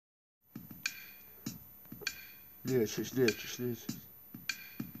Lyrics.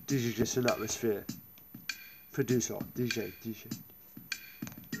 DJ just an atmosphere. Producer, DJ.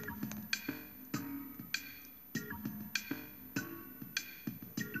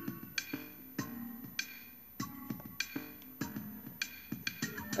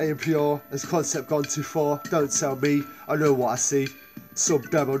 A.N.P has concept gone too far? Don't tell me, I know what I see. Some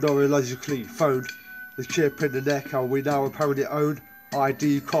Dermal Neurologically phoned. The chip in the neck, and we now apparently own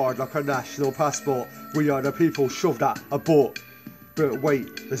I.D Card like a national passport. We are the people, shove that, abort. But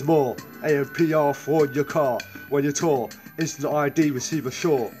wait, there's more. A.N.P for on your car. When you tour, instant ID receiver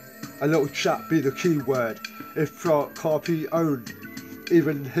sure. A little chat be the key word. If car be owned,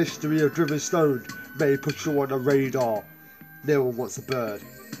 even history of driven stoned may put you on the radar. No one wants a bird.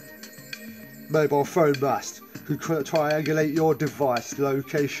 Mobile phone mast who could triangulate your device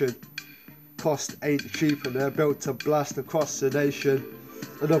location. Cost ain't cheap and they're built to blast across the nation.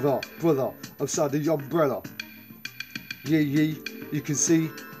 Another brother outside the umbrella. Yea Yea, you can see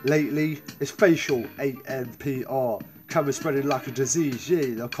lately it's facial A.N.P. Camera spreading like a disease.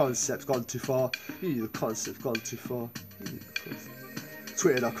 Yeah, the concept's gone too far.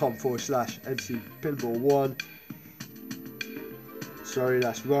 Twitter.com/MC Pinball1. Sorry,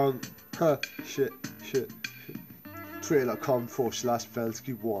 that's wrong. Shit.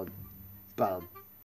 Twitter.com/Velsky1. Bam.